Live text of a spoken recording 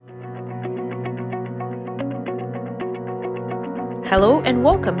Hello and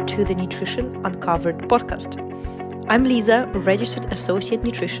welcome to the Nutrition Uncovered podcast. I'm Lisa, registered associate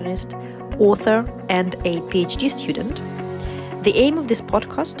nutritionist, author, and a PhD student. The aim of this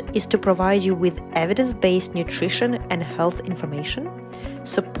podcast is to provide you with evidence-based nutrition and health information,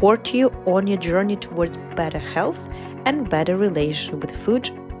 support you on your journey towards better health and better relationship with food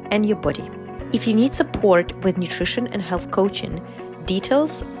and your body. If you need support with nutrition and health coaching,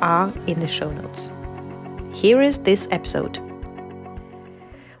 details are in the show notes. Here is this episode.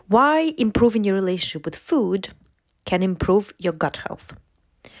 Why improving your relationship with food can improve your gut health.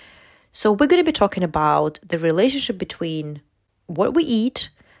 So we're going to be talking about the relationship between what we eat,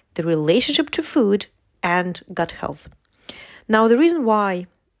 the relationship to food, and gut health. Now, the reason why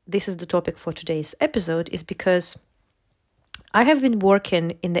this is the topic for today's episode is because I have been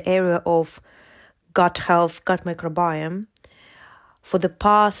working in the area of gut health, gut microbiome for the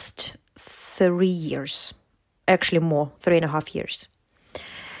past 3 years, actually more, 3.5 years.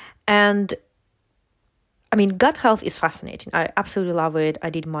 And gut health is fascinating. I absolutely love it. I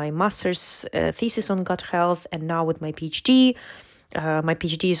did my master's thesis on gut health, and now with my PhD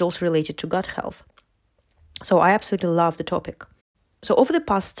is also related to gut health. So I absolutely love the topic. So over the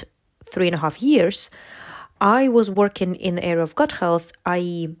past 3.5 years, I was working in the area of gut health,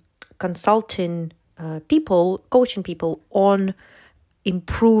 i.e. consulting people, coaching people on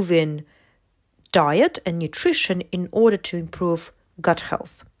improving diet and nutrition in order to improve gut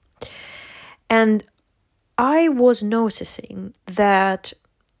health. And I was noticing that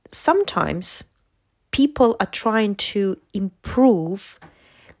sometimes people are trying to improve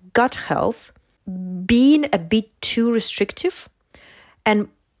gut health being a bit too restrictive. And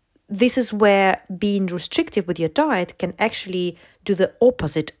this is where being restrictive with your diet can actually do the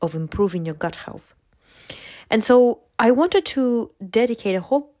opposite of improving your gut health. And so I wanted to dedicate a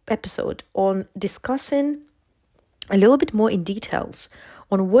whole episode on discussing a little bit more in details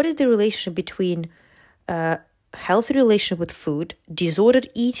on what is the relationship between healthy relationship with food, disordered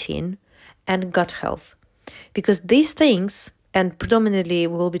eating, and gut health. Because these things, and predominantly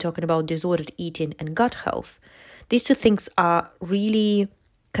we will be talking about disordered eating and gut health, these two things are really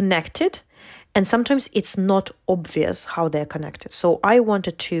connected, and sometimes it's not obvious how they're connected. So I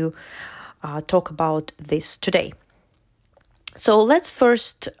wanted to talk about this today. So let's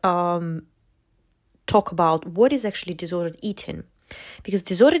first talk about what is actually disordered eating. Because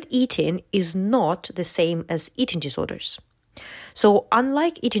disordered eating is not the same as eating disorders. So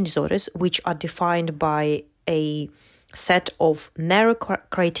unlike eating disorders, which are defined by a set of narrow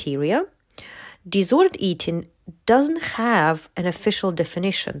criteria, disordered eating doesn't have an official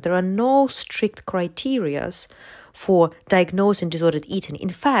definition. There are no strict criteria for diagnosing disordered eating. In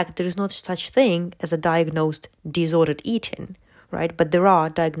fact, there is no such thing as a diagnosed disordered eating, right? But there are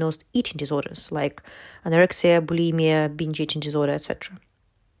diagnosed eating disorders like anorexia, bulimia, binge eating disorder, etc.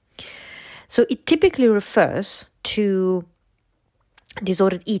 So it typically refers to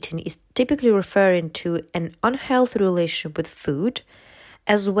disordered eating is typically referring to an unhealthy relationship with food,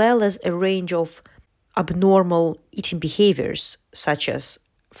 as well as a range of abnormal eating behaviors, such as,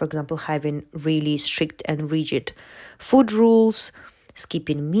 for example, having really strict and rigid food rules,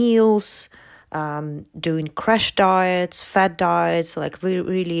 skipping meals, doing crash diets, fat diets, like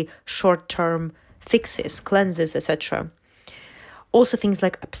really short-term fixes, cleanses, etc. Also things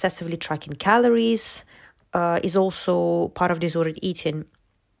like obsessively tracking calories is also part of disordered eating.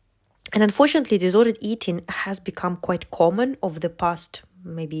 And unfortunately, disordered eating has become quite common over the past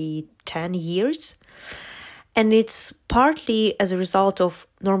maybe 10 years. And it's partly as a result of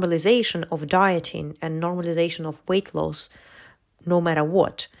normalization of dieting and normalization of weight loss, no matter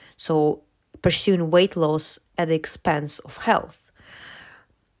what. So pursuing weight loss at the expense of health.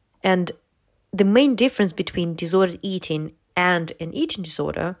 And the main difference between disordered eating and an eating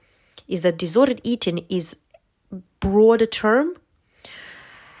disorder is that disordered eating is broader term.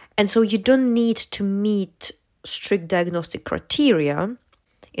 And so you don't need to meet strict diagnostic criteria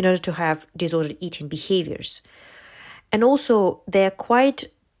in order to have disordered eating behaviors. And also they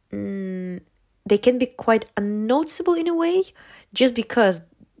can be quite unnoticeable in a way, just because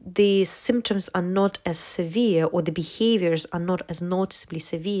the symptoms are not as severe or the behaviors are not as noticeably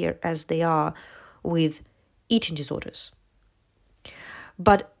severe as they are with eating disorders.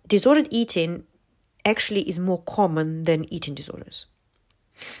 But disordered eating actually is more common than eating disorders.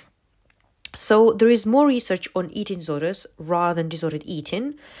 So there is more research on eating disorders rather than disordered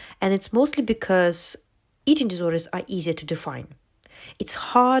eating, and it's mostly because eating disorders are easier to define. It's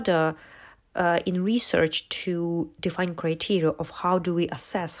harder in research to define criteria of how do we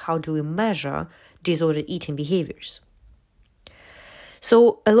assess, how do we measure disordered eating behaviors.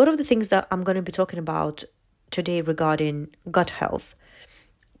 So a lot of the things that I'm going to be talking about today regarding gut health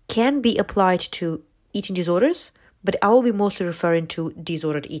can be applied to eating disorders, but I will be mostly referring to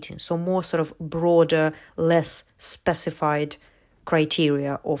disordered eating, so more sort of broader, less specified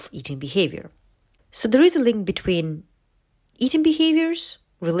criteria of eating behavior. So there is a link between eating behaviors,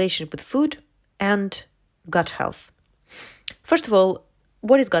 relationship with food, and gut health. First of all,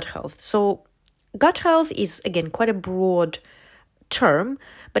 what is gut health? So gut health is, again, quite a broad term,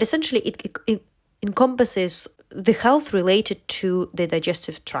 but essentially it encompasses the health related to the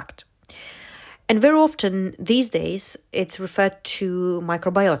digestive tract. And very often these days, it's referred to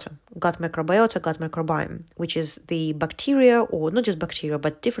microbiota, gut microbiome, which is the bacteria, or not just bacteria,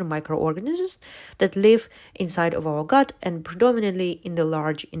 but different microorganisms that live inside of our gut and predominantly in the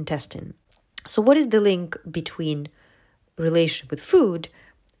large intestine. So what is the link between relationship with food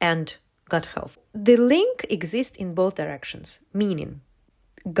and gut health? The link exists in both directions, meaning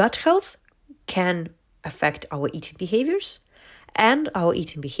gut health can affect our eating behaviors, and our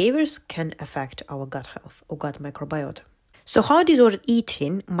eating behaviors can affect our gut health or gut microbiota. So how disordered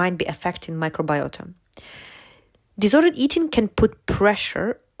eating might be affecting microbiota? Disordered eating can put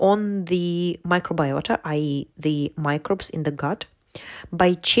pressure on the microbiota, i.e. the microbes in the gut,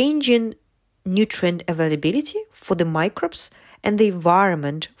 by changing nutrient availability for the microbes and the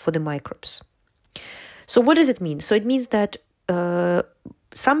environment for the microbes. So what does it mean? So it means that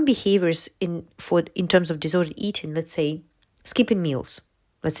some behaviors in terms of disordered eating, let's say skipping meals,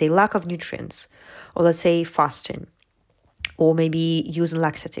 let's say lack of nutrients, or let's say fasting, or maybe using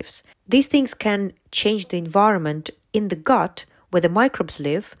laxatives. These things can change the environment in the gut where the microbes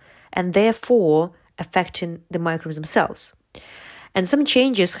live, and therefore affecting the microbes themselves. And some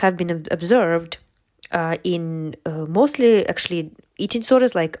changes have been observed in mostly actually eating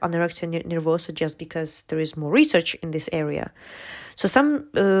disorders like anorexia nervosa, just because there is more research in this area. So some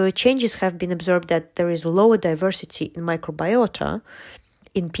changes have been observed that there is lower diversity in microbiota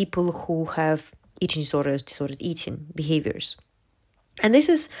in people who have eating disorders, disordered eating behaviors. And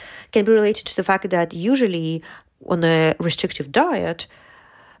this can be related to the fact that usually on a restrictive diet,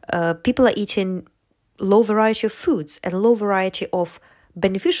 people are eating low variety of foods and low variety of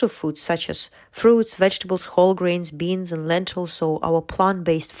beneficial foods such as fruits, vegetables, whole grains, beans, and lentils, so our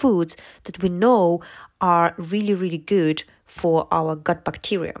plant-based foods that we know are really, really good for our gut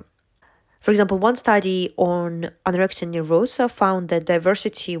bacteria. For example, one study on anorexia nervosa found that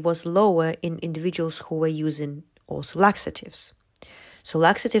diversity was lower in individuals who were using also laxatives. So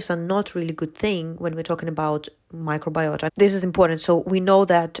laxatives are not really good thing when we're talking about microbiota. This is important. So we know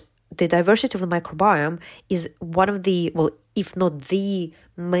that the diversity of the microbiome is one of the, well, if not the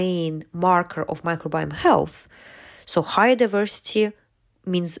main marker of microbiome health. So higher diversity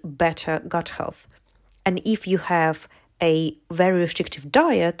means better gut health. And if you have a very restrictive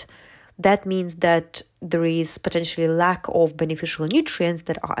diet, that means that there is potentially lack of beneficial nutrients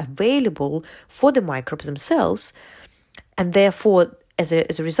that are available for the microbes themselves. And therefore, as a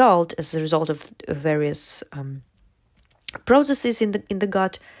result of various processes in the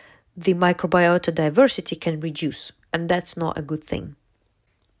gut, the microbiota diversity can reduce, and that's not a good thing.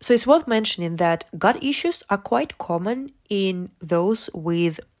 So it's worth mentioning that gut issues are quite common in those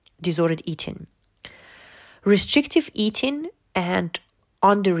with disordered eating. Restrictive eating and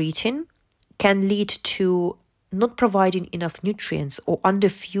undereating can lead to not providing enough nutrients or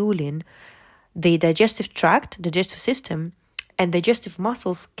underfueling the digestive tract, digestive system, and digestive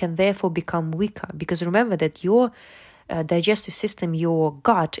muscles can therefore become weaker. Because remember that your digestive system, your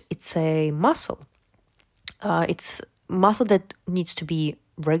gut, it's a muscle. It's muscle that needs to be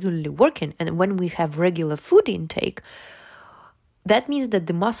regularly working. And when we have regular food intake, that means that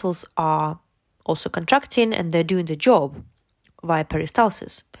the muscles are also contracting and they're doing the job via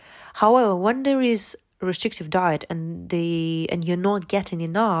peristalsis. However, when there is a restrictive diet and you're not getting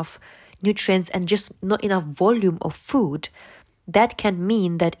enough nutrients and just not enough volume of food, that can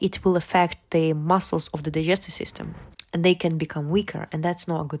mean that it will affect the muscles of the digestive system and they can become weaker, and that's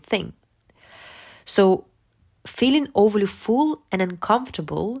not a good thing. So feeling overly full and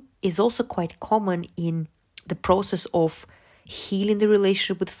uncomfortable is also quite common in the process of healing the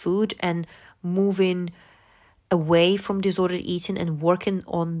relationship with food and moving away from disordered eating and working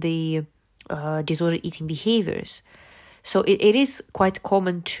on the disordered eating behaviors. So it is quite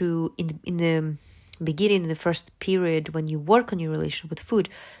common to, in the beginning, in the first period when you work on your relationship with food,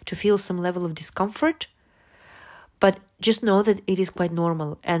 to feel some level of discomfort. But just know that it is quite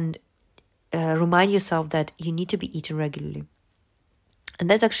normal, and remind yourself that you need to be eating regularly. And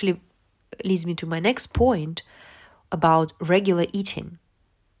that actually leads me to my next point about regular eating.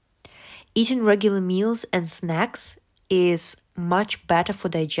 Eating regular meals and snacks is much better for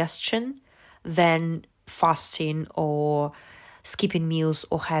digestion than fasting or skipping meals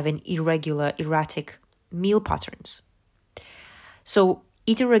or having erratic meal patterns. So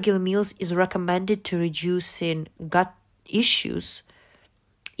eating regular meals is recommended to reducing gut issues,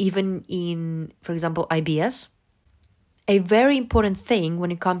 even in, for example, IBS. A very important thing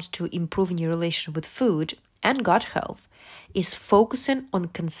when it comes to improving your relationship with food and gut health is focusing on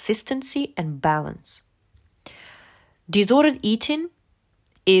consistency and balance. Disordered eating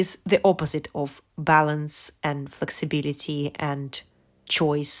is the opposite of balance and flexibility and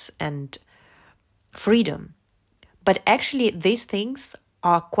choice and freedom. But actually, these things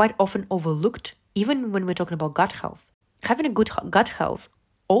are quite often overlooked, even when we're talking about gut health. Having a good gut health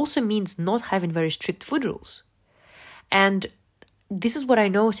also means not having very strict food rules. And this is what I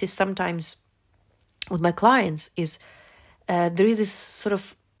notice sometimes with my clients is there is this sort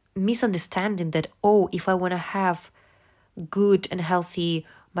of misunderstanding that, if I want to have good and healthy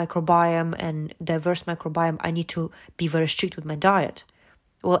microbiome and diverse microbiome, I need to be very strict with my diet.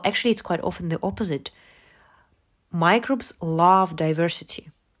 Well, actually, it's quite often the opposite. Microbes love diversity.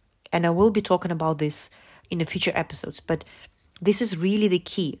 And I will be talking about this in the future episodes, but this is really the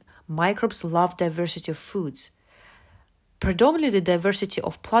key. Microbes love diversity of foods, predominantly the diversity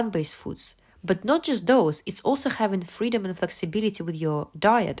of plant-based foods. But not just those, it's also having freedom and flexibility with your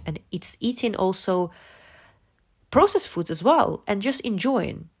diet, and it's eating also processed foods as well, and just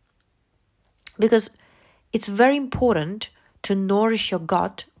enjoying. Because it's very important to nourish your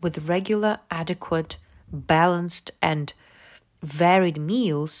gut with regular, adequate, balanced, and varied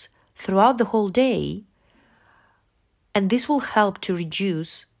meals throughout the whole day. And this will help to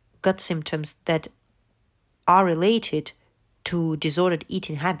reduce gut symptoms that are related to disordered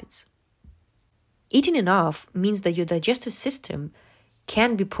eating habits. Eating enough means that your digestive system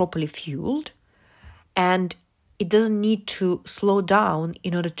can be properly fueled, and it doesn't need to slow down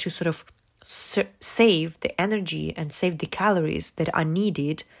in order to sort of save the energy and save the calories that are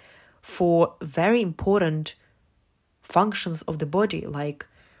needed for very important functions of the body, like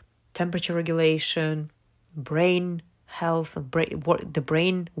temperature regulation, brain health, the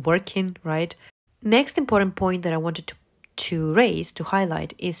brain working, right? Next important point that I wanted to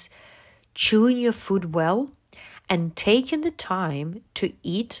highlight is chewing your food well and taking the time to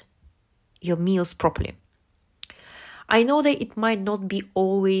eat your meals properly. I know that it might not be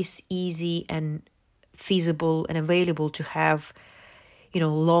always easy and feasible and available to have,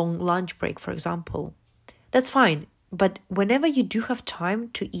 long lunch break, for example. That's fine. But whenever you do have time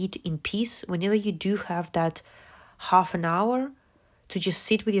to eat in peace, whenever you do have that half an hour to just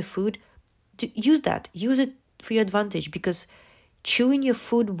sit with your food, use that. Use it for your advantage, because chewing your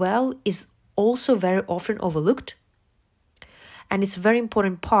food well is also very often overlooked. And it's a very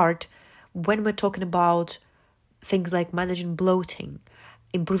important part when we're talking about things like managing bloating,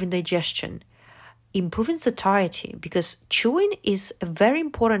 improving digestion, improving satiety, because chewing is a very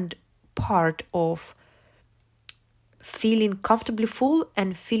important part of feeling comfortably full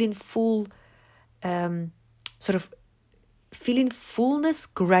and feeling full, feeling fullness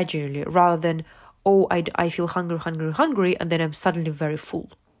gradually, rather than, I feel hungry, and then I'm suddenly very full.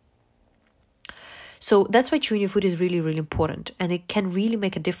 So that's why chewing your food is really, really important, and it can really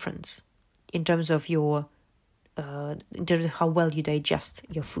make a difference in terms of how well you digest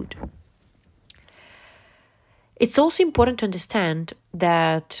your food. It's also important to understand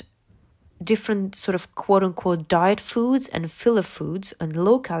that different sort of quote-unquote diet foods and filler foods and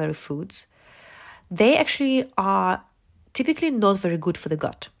low-calorie foods, they actually are typically not very good for the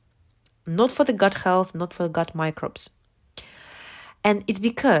gut. Not for the gut health, not for the gut microbes. And it's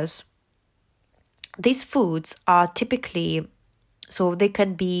because these foods are typically, so they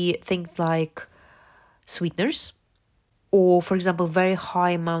can be things like sweeteners, or, for example, very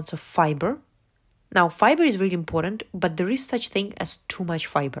high amounts of fiber. Now, fiber is really important, but there is such thing as too much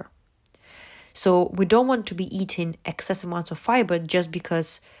fiber. So we don't want to be eating excess amounts of fiber just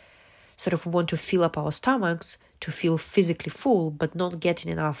because sort of we want to fill up our stomachs to feel physically full, but not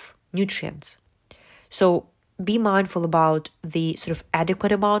getting enough nutrients. So be mindful about the sort of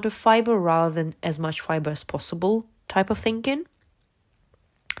adequate amount of fiber rather than as much fiber as possible type of thinking.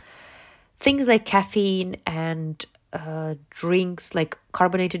 Things like caffeine and drinks, like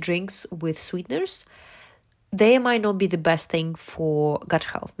carbonated drinks with sweeteners, they might not be the best thing for gut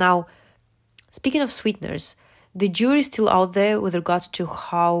health. Now, speaking of sweeteners, the jury is still out there with regards to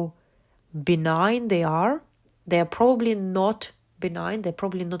how benign they are. They are probably not benign. They're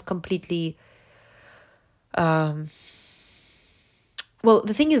probably not completely... the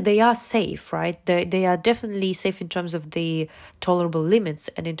thing is, they are safe, right? They are definitely safe in terms of the tolerable limits,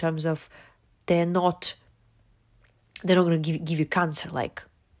 and in terms of they're not going to give you cancer, like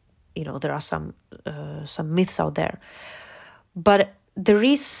there are some myths out there. But there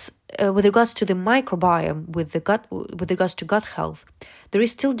is, with regards to the microbiome, with regards to gut health, there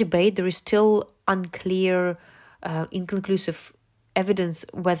is still debate. There is still unclear, inconclusive evidence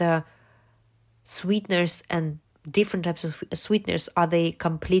whether sweeteners and different types of sweeteners, are they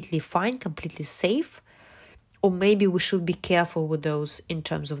completely fine, completely safe, or maybe we should be careful with those in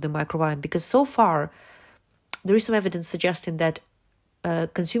terms of the microbiome, because so far there is some evidence suggesting that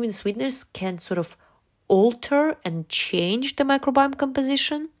consuming sweeteners can sort of alter and change the microbiome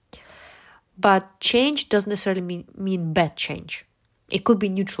composition, but change doesn't necessarily mean bad change. It could be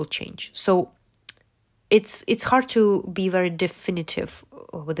neutral change. So it's hard to be very definitive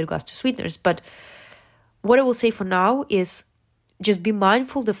with regards to sweeteners, but what I will say for now is just be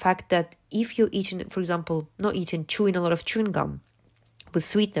mindful the fact that if you're eating, for example, chewing a lot of chewing gum with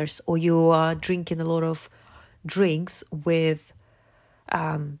sweeteners, or you are drinking a lot of drinks with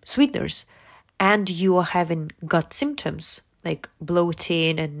sweeteners, and you are having gut symptoms like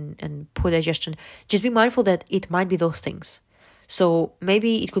bloating and poor digestion, just be mindful that it might be those things. So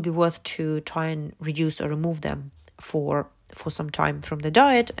maybe it could be worth to try and reduce or remove them for some time from the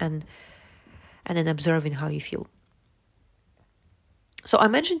diet, and then observing how you feel. So I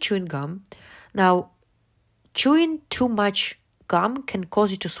mentioned chewing gum. Now, chewing too much gum can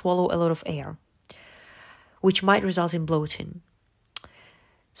cause you to swallow a lot of air, which might result in bloating.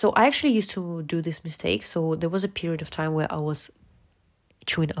 So I actually used to do this mistake. So there was a period of time where I was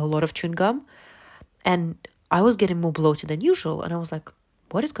chewing a lot of chewing gum, and I was getting more bloated than usual. And I was like,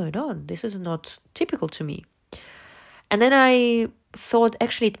 what is going on? This is not typical to me. And then I thought,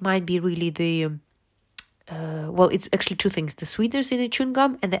 actually, it might be really it's actually two things: the sweeteners in the chewing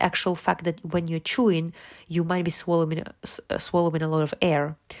gum, and the actual fact that when you're chewing, you might be swallowing a lot of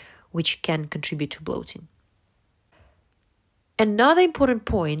air, which can contribute to bloating. Another important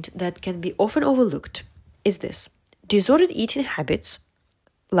point that can be often overlooked is this: disordered eating habits,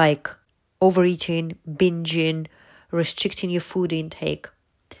 like overeating, binging, restricting your food intake,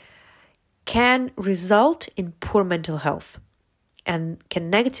 can result in poor mental health and can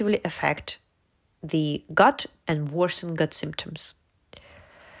negatively affect the gut and worsen gut symptoms.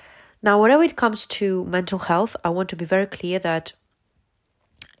 Now, whenever it comes to mental health, I want to be very clear that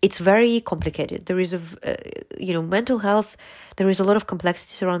it's very complicated. There is mental health, there is a lot of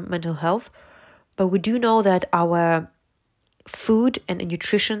complexity around mental health, but we do know that our food and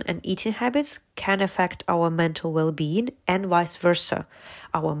nutrition and eating habits can affect our mental well-being, and vice versa.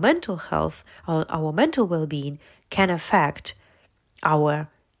 Our mental health, our mental well-being can affect our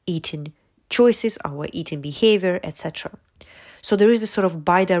eating choices, our eating behavior, etc. So there is this sort of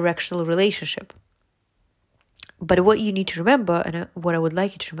bi-directional relationship. But what you need to remember, and what I would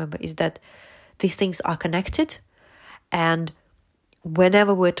like you to remember, is that these things are connected. And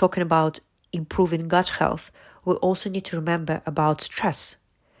whenever we're talking about improving gut health, we also need to remember about stress.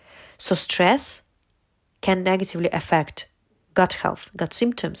 So stress can negatively affect gut health, gut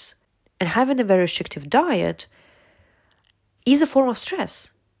symptoms. And having a very restrictive diet is a form of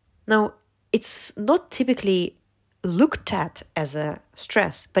stress. Now, it's not typically looked at as a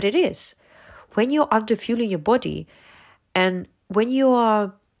stress, but it is. When you're underfueling your body, and when you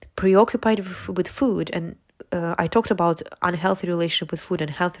are preoccupied with food, and I talked about unhealthy relationship with food and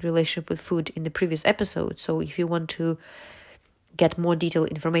healthy relationship with food in the previous episode. So if you want to get more detailed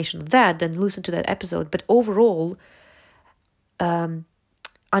information on that, then listen to that episode. But overall,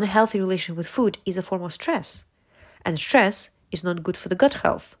 unhealthy relationship with food is a form of stress, and stress is not good for the gut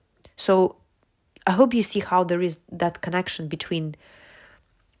health. So I hope you see how there is that connection between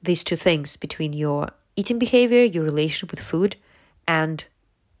these two things, between your eating behavior, your relationship with food, and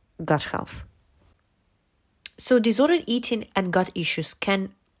gut health. So disordered eating and gut issues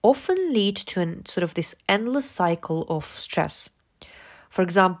can often lead to sort of this endless cycle of stress. For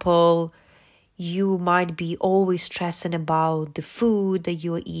example, you might be always stressing about the food that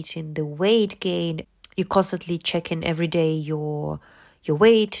you are eating, the weight gain. You're constantly checking every day your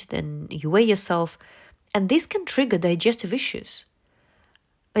weight, then you weigh yourself. And this can trigger digestive issues.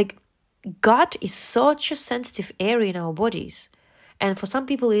 Like, gut is such a sensitive area in our bodies. And for some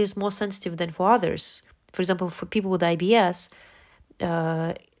people, it is more sensitive than for others. For example, for people with IBS,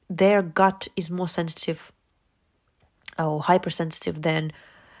 their gut is more sensitive or hypersensitive than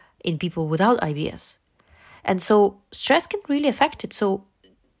in people without IBS. And so stress can really affect it. So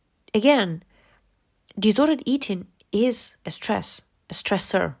again, disordered eating is a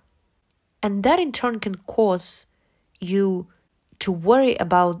stressor. And that in turn can cause you to worry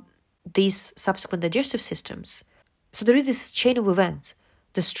about these subsequent digestive systems. So there is this chain of events.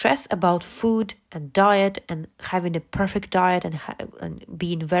 the stress about food and diet and having a perfect diet and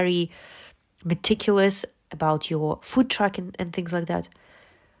being very meticulous about your food tracking and things like that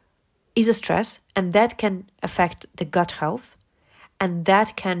is a stress, and that can affect the gut health, and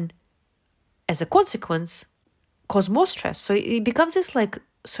that can, as a consequence, cause more stress. So it becomes this like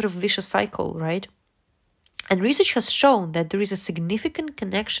sort of vicious cycle, right? And research has shown that there is a significant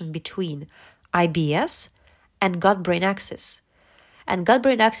connection between IBS and gut-brain axis. And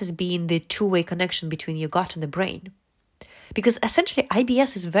gut-brain axis being the two-way connection between your gut and the brain. Because essentially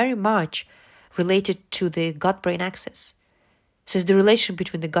IBS is very much related to the gut-brain axis. So it's the relation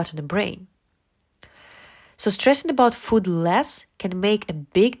between the gut and the brain. So stressing about food less can make a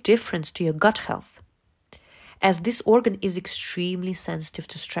big difference to your gut health, as this organ is extremely sensitive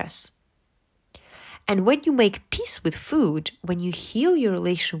to stress. And when you make peace with food, when you heal your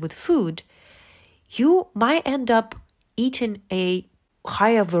relation with food, you might end up eating a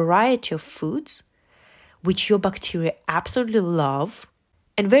higher variety of foods, which your bacteria absolutely love.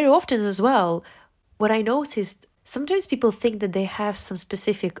 And very often as well, what I noticed, sometimes people think that they have some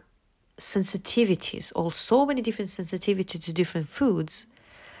specific sensitivities, or so many different sensitivities to different foods,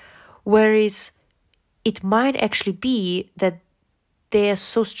 whereas it might actually be that they are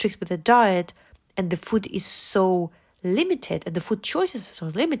so strict with the diet and the food is so limited and the food choices are so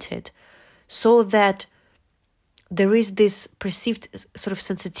limited, so that there is this perceived sort of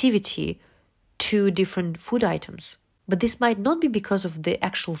sensitivity to different food items. But this might not be because of the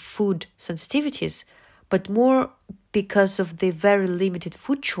actual food sensitivities, but more because of the very limited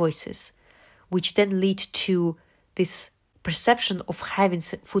food choices, which then lead to this perception of having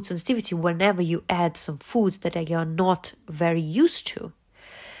food sensitivity whenever you add some foods that you are not very used to.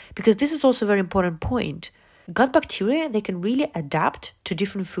 Because this is also a very important point. Gut bacteria, they can really adapt to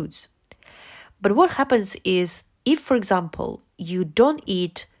different foods. But what happens is, if, for example, you don't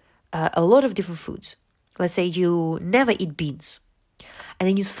eat a lot of different foods, let's say you never eat beans, and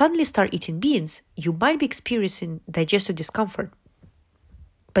then you suddenly start eating beans, you might be experiencing digestive discomfort.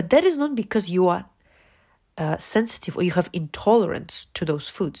 But that is not because you are sensitive or you have intolerance to those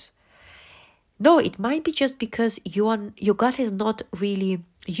foods. No, it might be just because your gut is not really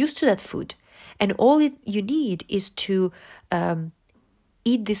used to that food. And all you need is to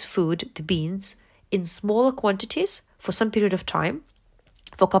eat this food, the beans, in smaller quantities for some period of time,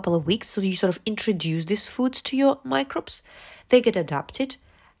 for a couple of weeks. So you sort of introduce these foods to your microbes. They get adapted,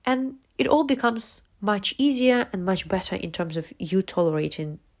 and it all becomes much easier and much better in terms of you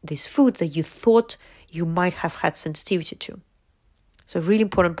tolerating this food that you thought you might have had sensitivity to. So a really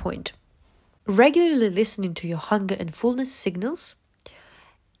important point. Regularly listening to your hunger and fullness signals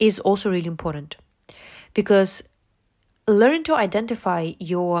is also really important, because learning to identify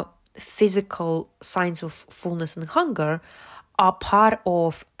your physical signs of fullness and hunger are part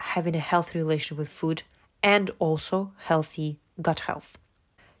of having a healthy relation with food and also healthy gut health.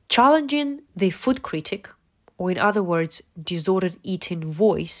 Challenging the food critic, or in other words, disordered eating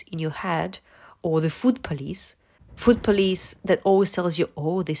voice in your head, or the food police that always tells you,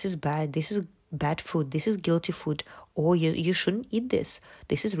 oh, this is bad food, this is guilty food, or you shouldn't eat this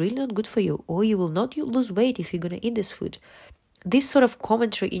is really not good for you, or you will not lose weight if you're going to eat this food. This sort of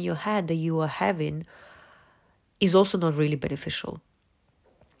commentary in your head that you are having is also not really beneficial,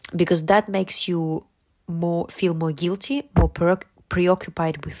 because that makes you feel more guilty, more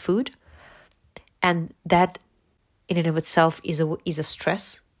preoccupied with food, and that in and of itself is a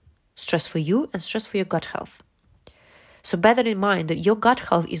stress for you and stress for your gut health. So bear that in mind, that your gut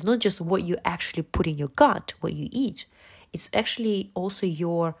health is not just what you actually put in your gut, what you eat. It's actually also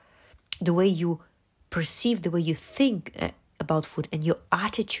the way you perceive, the way you think about food, and your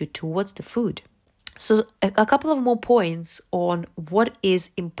attitude towards the food. So a couple of more points on what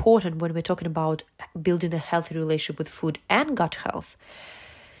is important when we're talking about building a healthy relationship with food and gut health.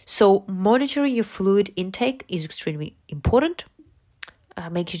 So monitoring your fluid intake is extremely important.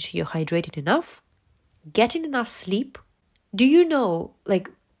 Making sure you're hydrated enough. Getting enough sleep. Do you know,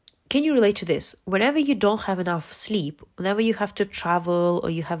 can you relate to this? Whenever you don't have enough sleep, whenever you have to travel or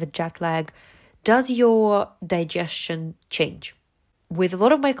you have a jet lag, does your digestion change? With a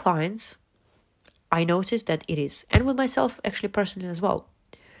lot of my clients, I notice that it is. And with myself, actually, personally as well.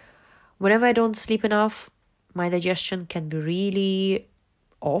 Whenever I don't sleep enough, my digestion can be really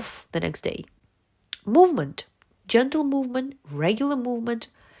off the next day. Movement, gentle movement, regular movement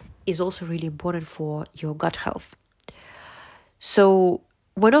is also really important for your gut health. So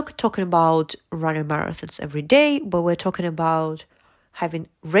we're not talking about running marathons every day, but we're talking about having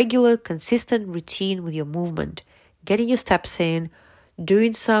regular, consistent routine with your movement, getting your steps in,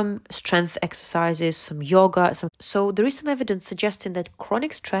 doing some strength exercises, some yoga. So there is some evidence suggesting that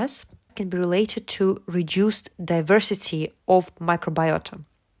chronic stress can be related to reduced diversity of microbiota.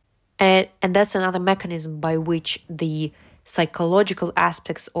 And that's another mechanism by which the psychological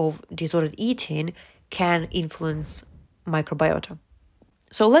aspects of disordered eating can influence microbiota.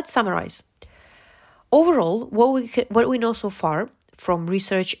 So let's summarize. Overall, what we know so far from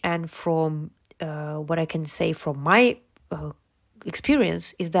research and from what I can say from my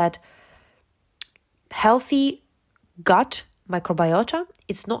experience is that healthy gut microbiota,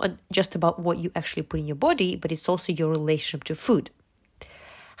 it's not just about what you actually put in your body, but it's also your relationship to food.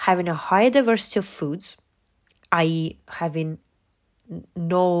 Having a higher diversity of foods, i.e. having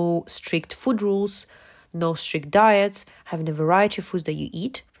no strict food rules, no strict diets, having a variety of foods that you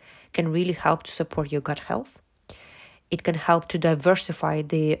eat can really help to support your gut health. It can help to diversify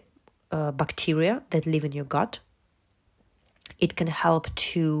the bacteria that live in your gut. It can help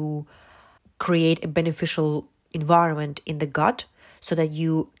to create a beneficial environment in the gut so that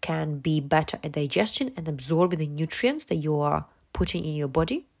you can be better at digestion and absorbing the nutrients that you are putting in your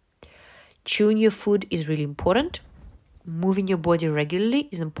body. Chewing your food is really important. Moving your body regularly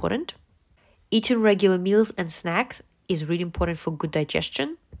is important. Eating regular meals and snacks is really important for good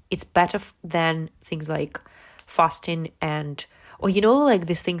digestion. It's better than things like fasting or like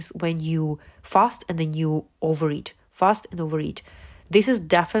these things when you fast and then you overeat. Fast and overeat. This is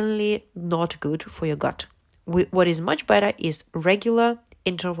definitely not good for your gut. What is much better is regular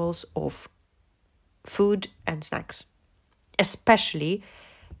intervals of food and snacks, especially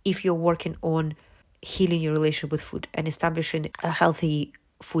if you're working on healing your relationship with food and establishing a healthy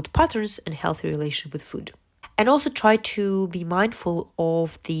food patterns and healthy relationship with food. And also try to be mindful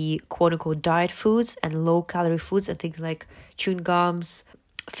of the quote-unquote diet foods and low-calorie foods and things like chewing gums,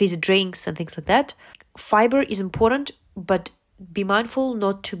 fizzy drinks and things like that. Fiber is important, but be mindful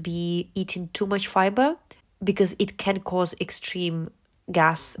not to be eating too much fiber because it can cause extreme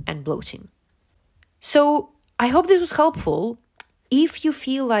gas and bloating. So I hope this was helpful. If you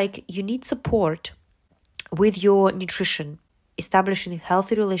feel like you need support with your nutrition, establishing a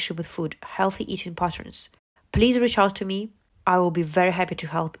healthy relationship with food, healthy eating patterns, please reach out to me. I will be very happy to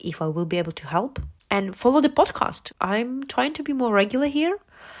help if I will be able to help. And follow the podcast. I'm trying to be more regular here,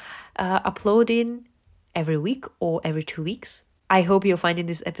 uploading every week or every 2 weeks. I hope you're finding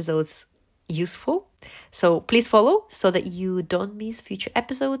these episodes useful. So please follow so that you don't miss future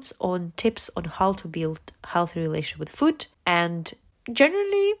episodes on tips on how to build a healthy relationship with food and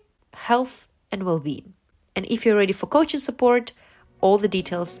generally health and well-being. And if you're ready for coaching support, all the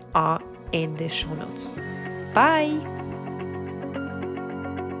details are in the show notes. Bye!